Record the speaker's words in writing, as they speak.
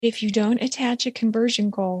If you don't attach a conversion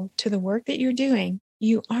goal to the work that you're doing,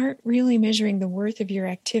 you aren't really measuring the worth of your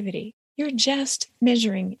activity. You're just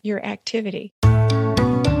measuring your activity.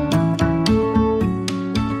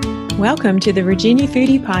 Welcome to the Virginia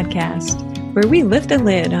Foodie Podcast, where we lift the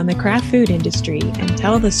lid on the craft food industry and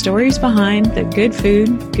tell the stories behind the good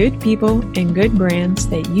food, good people, and good brands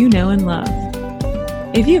that you know and love.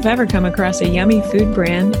 If you've ever come across a yummy food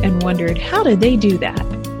brand and wondered, how did they do that?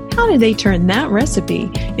 How did they turn that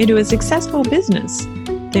recipe into a successful business?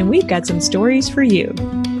 Then we've got some stories for you.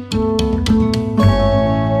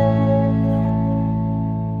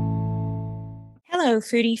 Hello,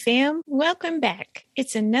 Foodie fam. Welcome back.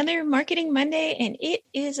 It's another Marketing Monday, and it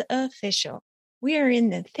is official. We are in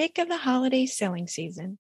the thick of the holiday selling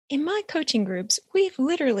season. In my coaching groups, we've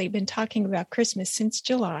literally been talking about Christmas since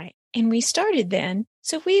July, and we started then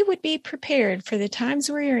so we would be prepared for the times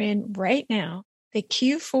we are in right now, the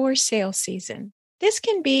Q4 sales season. This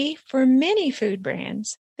can be, for many food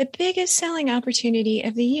brands, the biggest selling opportunity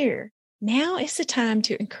of the year. Now is the time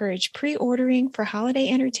to encourage pre-ordering for holiday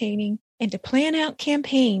entertaining and to plan out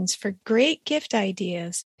campaigns for great gift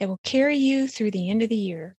ideas that will carry you through the end of the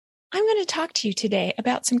year. I'm going to talk to you today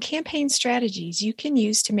about some campaign strategies you can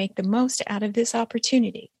use to make the most out of this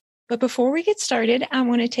opportunity. But before we get started, I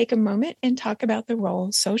want to take a moment and talk about the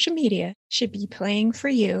role social media should be playing for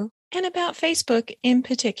you and about Facebook in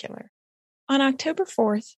particular. On October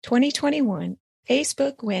 4th, 2021,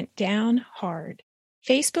 Facebook went down hard.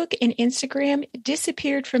 Facebook and Instagram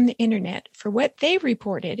disappeared from the internet for what they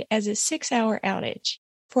reported as a 6-hour outage.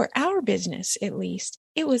 For our business, at least,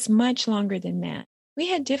 it was much longer than that. We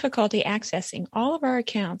had difficulty accessing all of our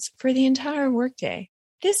accounts for the entire workday.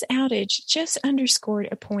 This outage just underscored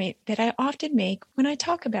a point that I often make when I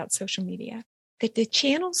talk about social media, that the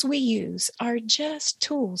channels we use are just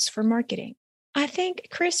tools for marketing. I think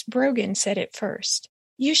Chris Brogan said it first.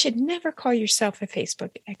 You should never call yourself a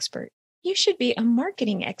Facebook expert. You should be a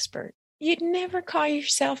marketing expert. You'd never call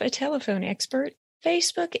yourself a telephone expert.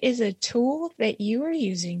 Facebook is a tool that you are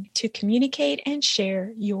using to communicate and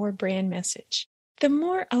share your brand message. The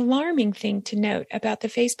more alarming thing to note about the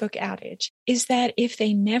Facebook outage is that if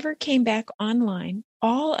they never came back online,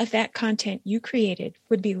 all of that content you created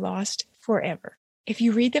would be lost forever. If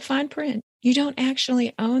you read the fine print, you don't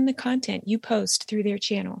actually own the content you post through their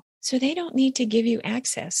channel, so they don't need to give you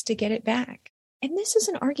access to get it back. And this is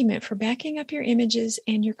an argument for backing up your images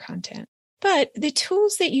and your content. But the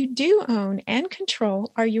tools that you do own and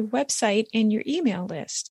control are your website and your email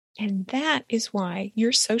list. And that is why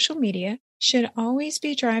your social media should always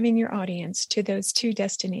be driving your audience to those two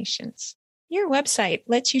destinations. Your website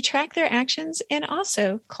lets you track their actions and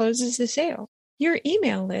also closes the sale. Your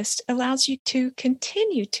email list allows you to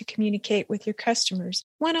continue to communicate with your customers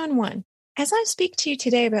one-on-one. As I speak to you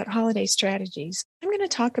today about holiday strategies, I'm going to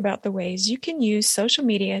talk about the ways you can use social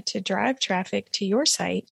media to drive traffic to your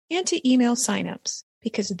site and to email signups,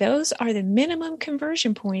 because those are the minimum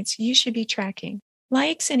conversion points you should be tracking.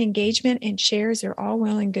 Likes and engagement and shares are all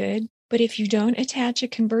well and good, but if you don't attach a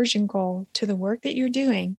conversion goal to the work that you're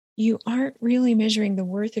doing, you aren't really measuring the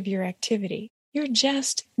worth of your activity. You're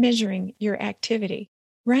just measuring your activity.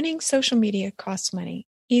 Running social media costs money,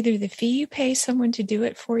 either the fee you pay someone to do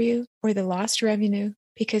it for you or the lost revenue,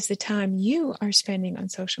 because the time you are spending on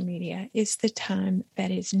social media is the time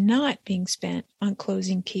that is not being spent on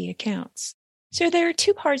closing key accounts. So there are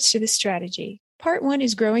two parts to this strategy. Part one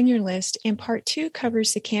is growing your list, and part two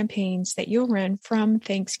covers the campaigns that you'll run from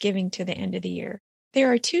Thanksgiving to the end of the year.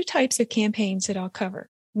 There are two types of campaigns that I'll cover.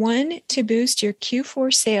 One to boost your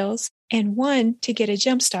Q4 sales, and one to get a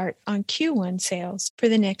jumpstart on Q1 sales for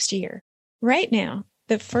the next year. Right now,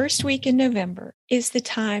 the first week in November is the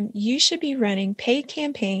time you should be running paid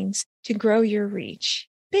campaigns to grow your reach.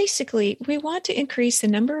 Basically, we want to increase the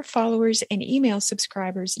number of followers and email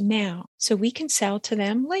subscribers now so we can sell to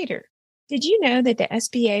them later. Did you know that the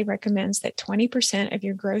SBA recommends that 20% of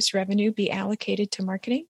your gross revenue be allocated to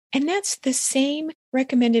marketing? And that's the same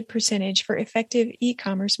recommended percentage for effective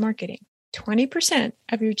e-commerce marketing, 20%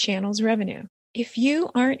 of your channel's revenue. If you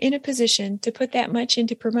aren't in a position to put that much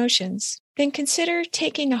into promotions, then consider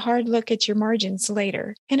taking a hard look at your margins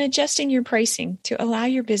later and adjusting your pricing to allow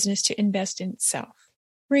your business to invest in itself.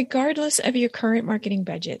 Regardless of your current marketing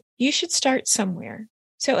budget, you should start somewhere.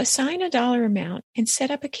 So assign a dollar amount and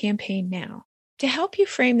set up a campaign now. To help you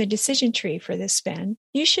frame the decision tree for this spend,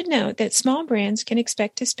 you should note that small brands can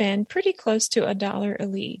expect to spend pretty close to $1 a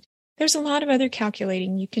lead. There's a lot of other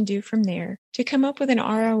calculating you can do from there to come up with an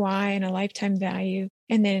ROI and a lifetime value,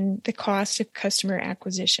 and then the cost of customer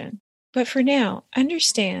acquisition. But for now,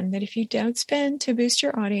 understand that if you don't spend to boost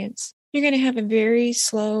your audience, you're going to have a very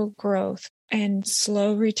slow growth and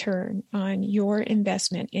slow return on your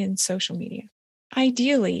investment in social media.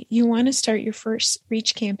 Ideally, you want to start your first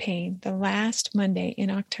reach campaign the last Monday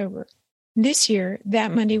in October. This year,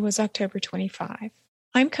 that Monday was October 25.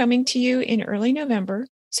 I'm coming to you in early November,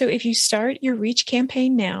 so if you start your reach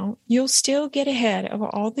campaign now, you'll still get ahead of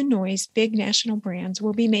all the noise big national brands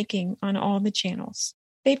will be making on all the channels.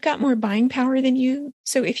 They've got more buying power than you,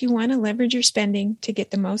 so if you want to leverage your spending to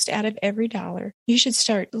get the most out of every dollar, you should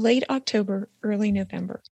start late October, early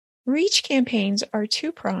November. Reach campaigns are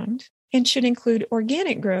two-pronged and should include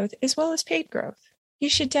organic growth as well as paid growth. You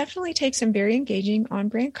should definitely take some very engaging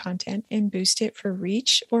on-brand content and boost it for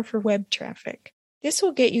reach or for web traffic. This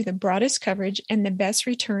will get you the broadest coverage and the best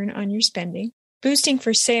return on your spending. Boosting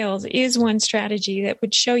for sales is one strategy that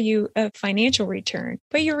would show you a financial return,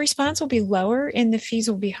 but your response will be lower and the fees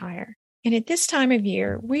will be higher. And at this time of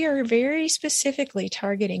year, we are very specifically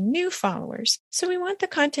targeting new followers, so we want the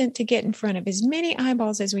content to get in front of as many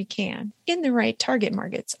eyeballs as we can, in the right target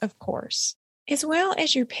markets, of course. As well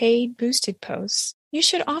as your paid boosted posts, you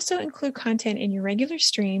should also include content in your regular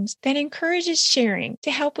streams that encourages sharing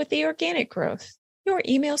to help with the organic growth. Your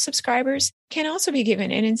email subscribers can also be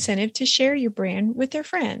given an incentive to share your brand with their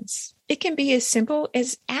friends. It can be as simple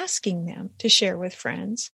as asking them to share with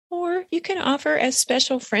friends, or you can offer a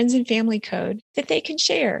special friends and family code that they can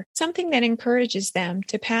share, something that encourages them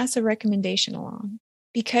to pass a recommendation along.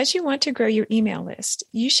 Because you want to grow your email list,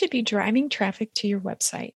 you should be driving traffic to your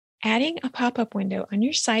website. Adding a pop-up window on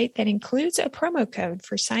your site that includes a promo code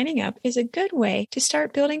for signing up is a good way to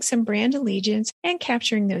start building some brand allegiance and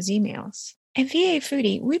capturing those emails. At VA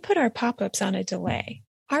Foodie, we put our pop-ups on a delay.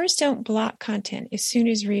 Ours don't block content as soon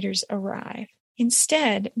as readers arrive.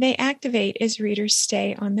 Instead, they activate as readers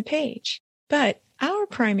stay on the page. But our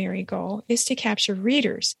primary goal is to capture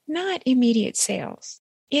readers, not immediate sales.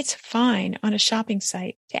 It's fine on a shopping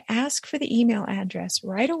site to ask for the email address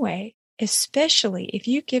right away, especially if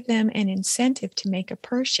you give them an incentive to make a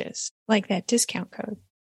purchase, like that discount code.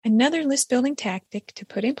 Another list-building tactic to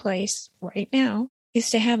put in place right now is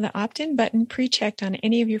to have the opt-in button pre-checked on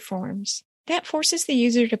any of your forms. That forces the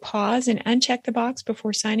user to pause and uncheck the box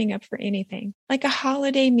before signing up for anything, like a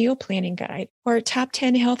holiday meal planning guide or top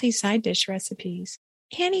 10 healthy side dish recipes.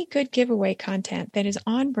 Any good giveaway content that is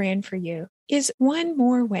on brand for you is one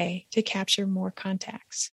more way to capture more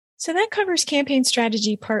contacts. So that covers campaign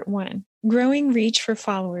strategy part 1, growing reach for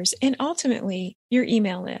followers and ultimately your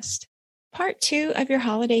email list. Part 2 of your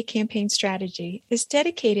holiday campaign strategy is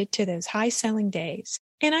dedicated to those high-selling days,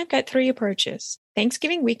 and I've got 3 approaches: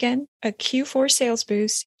 Thanksgiving weekend, a Q4 sales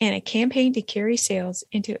boost, and a campaign to carry sales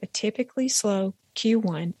into a typically slow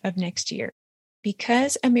Q1 of next year.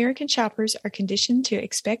 Because American shoppers are conditioned to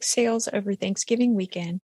expect sales over Thanksgiving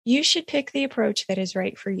weekend, you should pick the approach that is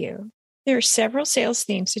right for you. There are several sales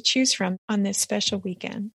themes to choose from on this special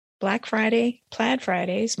weekend: Black Friday, Plaid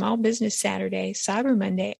Friday, Small Business Saturday, Cyber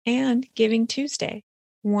Monday, and Giving Tuesday.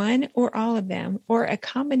 One or all of them, or a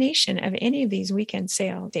combination of any of these weekend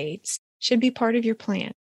sale dates, should be part of your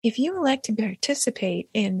plan. If you elect to participate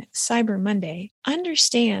in Cyber Monday,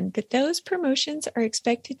 understand that those promotions are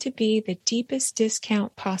expected to be the deepest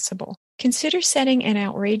discount possible. Consider setting an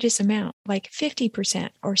outrageous amount, like 50%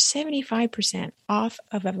 or 75% off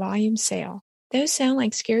of a volume sale. Those sound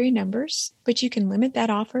like scary numbers, but you can limit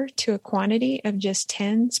that offer to a quantity of just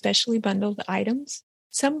 10 specially bundled items,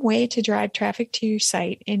 some way to drive traffic to your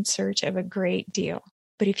site in search of a great deal.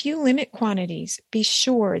 But if you limit quantities, be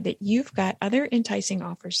sure that you've got other enticing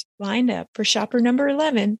offers lined up for shopper number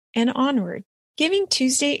 11 and onward. Giving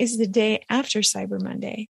Tuesday is the day after Cyber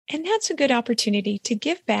Monday, and that's a good opportunity to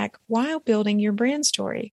give back while building your brand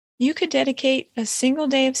story. You could dedicate a single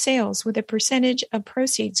day of sales with a percentage of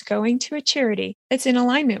proceeds going to a charity that's in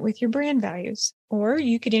alignment with your brand values. Or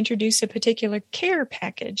you could introduce a particular care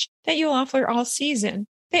package that you'll offer all season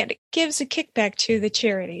that gives a kickback to the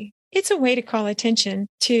charity. It's a way to call attention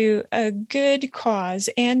to a good cause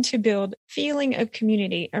and to build feeling of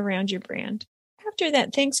community around your brand. After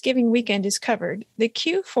that Thanksgiving weekend is covered, the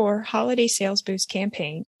Q4 Holiday Sales Boost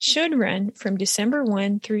campaign should run from December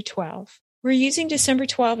 1 through 12. We're using December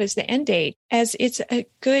 12 as the end date as it's a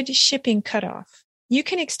good shipping cutoff. You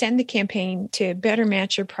can extend the campaign to better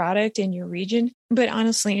match your product in your region, but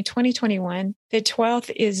honestly, in 2021, the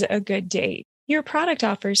 12th is a good date. Your product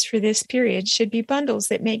offers for this period should be bundles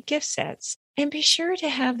that make gift sets, and be sure to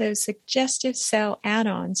have those suggestive sell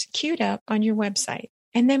add-ons queued up on your website,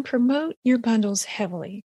 and then promote your bundles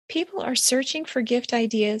heavily. People are searching for gift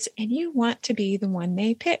ideas, and you want to be the one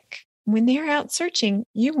they pick. When they're out searching,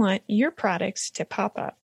 you want your products to pop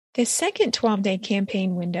up. The second 12-day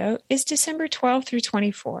campaign window is December 12 through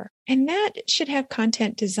 24, and that should have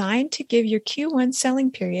content designed to give your Q1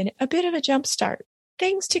 selling period a bit of a jump start.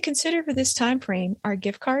 Things to consider for this time frame are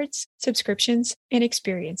gift cards, subscriptions, and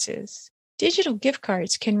experiences. Digital gift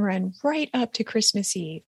cards can run right up to Christmas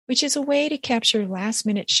Eve, which is a way to capture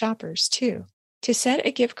last-minute shoppers too. To set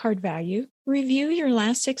a gift card value, review your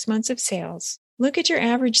last 6 months of sales, look at your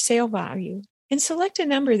average sale value, and select a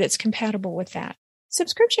number that's compatible with that.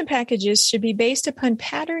 Subscription packages should be based upon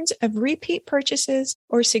patterns of repeat purchases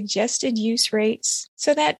or suggested use rates,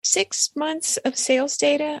 so that 6 months of sales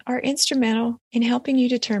data are instrumental in helping you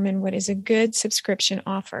determine what is a good subscription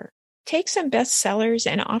offer. Take some best sellers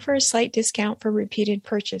and offer a slight discount for repeated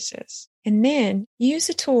purchases, and then use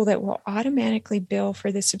a tool that will automatically bill for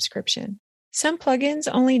the subscription. Some plugins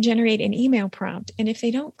only generate an email prompt, and if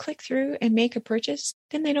they don't click through and make a purchase,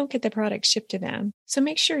 then they don't get the product shipped to them. So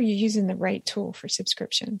make sure you're using the right tool for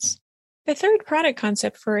subscriptions. The third product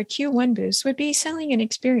concept for a Q1 boost would be selling an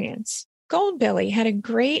experience. Goldbelly had a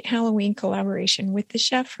great Halloween collaboration with the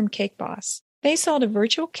chef from Cake Boss. They sold a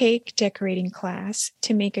virtual cake decorating class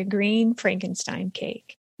to make a green Frankenstein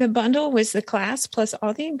cake. The bundle was the class plus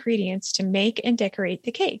all the ingredients to make and decorate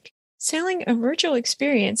the cake. Selling a virtual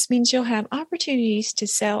experience means you'll have opportunities to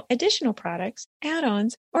sell additional products,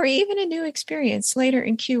 add-ons, or even a new experience later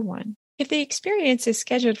in Q1. If the experience is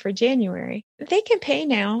scheduled for January, they can pay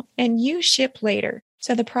now and you ship later,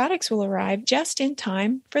 so the products will arrive just in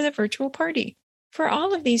time for the virtual party. For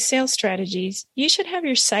all of these sales strategies, you should have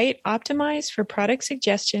your site optimized for product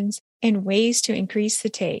suggestions and ways to increase the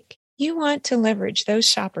take. You want to leverage those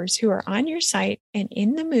shoppers who are on your site and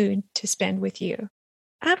in the mood to spend with you.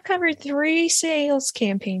 I've covered 3 sales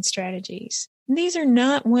campaign strategies. These are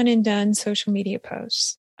not one-and-done social media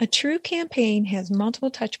posts. A true campaign has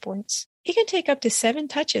multiple touch points. It can take up to 7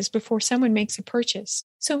 touches before someone makes a purchase.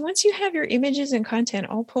 So once you have your images and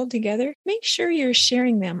content all pulled together, make sure you're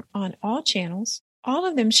sharing them on all channels. All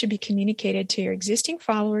of them should be communicated to your existing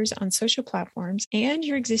followers on social platforms and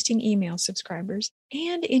your existing email subscribers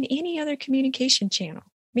and in any other communication channel.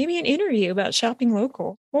 Maybe an interview about shopping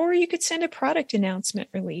local, or you could send a product announcement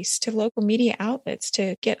release to local media outlets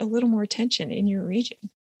to get a little more attention in your region.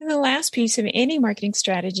 And the last piece of any marketing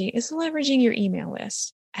strategy is leveraging your email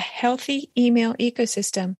list. A healthy email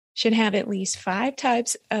ecosystem should have at least 5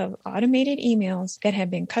 types of automated emails that have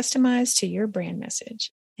been customized to your brand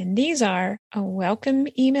message. And these are a welcome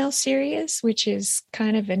email series, which is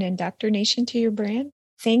kind of an indoctrination to your brand.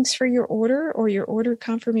 Thanks for your order or your order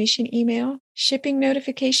confirmation email, shipping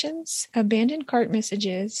notifications, abandoned cart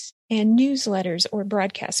messages, and newsletters or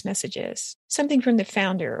broadcast messages. Something from the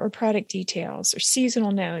founder or product details or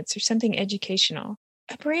seasonal notes or something educational.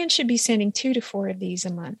 A brand should be sending 2 to 4 of these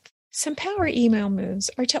a month. Some power email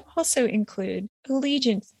moves are to also include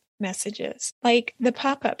allegiance messages, like the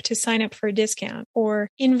pop-up to sign up for a discount, or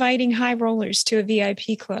inviting high rollers to a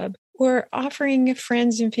VIP club, or offering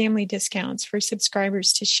friends and family discounts for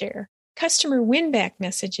subscribers to share. Customer win-back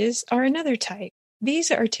messages are another type. These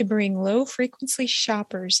are to bring low-frequency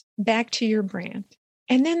shoppers back to your brand.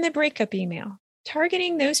 And then the breakup email.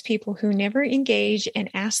 Targeting those people who never engage and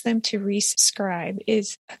ask them to resubscribe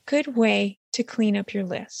is a good way to clean up your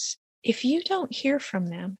list. If you don't hear from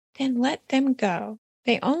them, then let them go.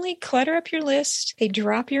 They only clutter up your list, they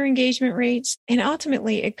drop your engagement rates, and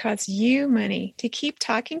ultimately it costs you money to keep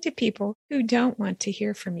talking to people who don't want to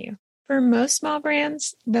hear from you. For most small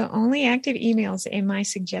brands, the only active emails in my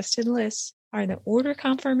suggested list are the order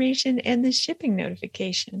confirmation and the shipping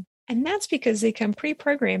notification. And that's because they come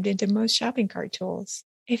pre-programmed into most shopping cart tools.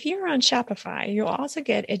 If you're on Shopify, you'll also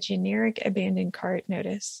get a generic abandoned cart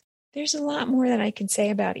notice. There's a lot more that I can say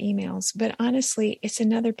about emails, but honestly, it's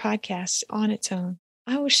another podcast on its own.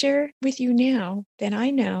 I will share with you now that I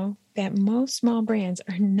know that most small brands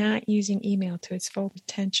are not using email to its full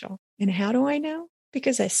potential. And how do I know?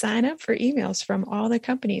 Because I sign up for emails from all the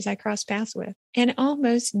companies I cross paths with, and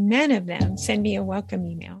almost none of them send me a welcome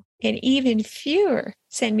email, and even fewer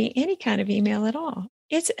send me any kind of email at all.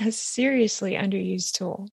 It's a seriously underused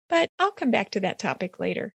tool, but I'll come back to that topic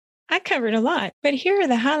later. I covered a lot, but here are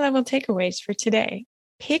the high-level takeaways for today.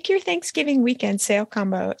 Pick your Thanksgiving weekend sale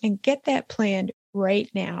combo and get that planned right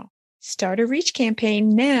now. Start a reach campaign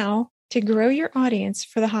now to grow your audience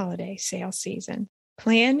for the holiday sales season.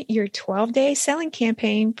 Plan your 12-day selling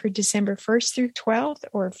campaign for December 1st through 12th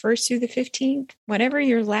or 1st through the 15th, whatever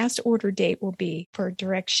your last order date will be for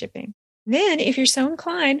direct shipping. Then, if you're so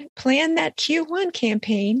inclined, plan that Q1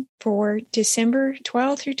 campaign for December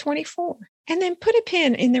 12th through 24. And then put a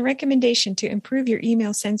pin in the recommendation to improve your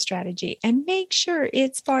email send strategy and make sure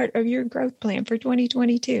it's part of your growth plan for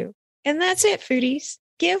 2022. And that's it, foodies.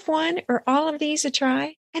 Give one or all of these a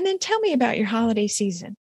try, and then tell me about your holiday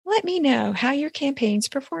season. Let me know how your campaigns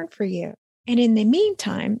performed for you. And in the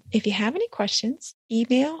meantime, if you have any questions,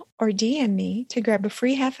 email or DM me to grab a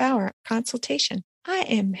free half-hour consultation. I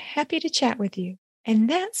am happy to chat with you. And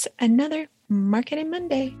that's another Marketing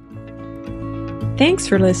Monday. Thanks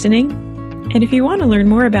for listening. And if you want to learn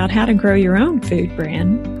more about how to grow your own food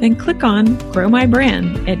brand, then click on Grow My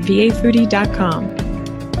Brand at vafoodie.com.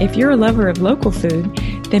 If you're a lover of local food,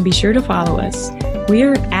 then be sure to follow us. We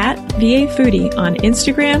are at VA Foodie on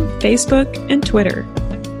Instagram, Facebook, and Twitter.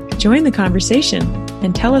 Join the conversation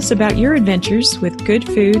and tell us about your adventures with good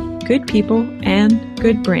food, good people, and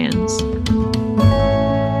good brands.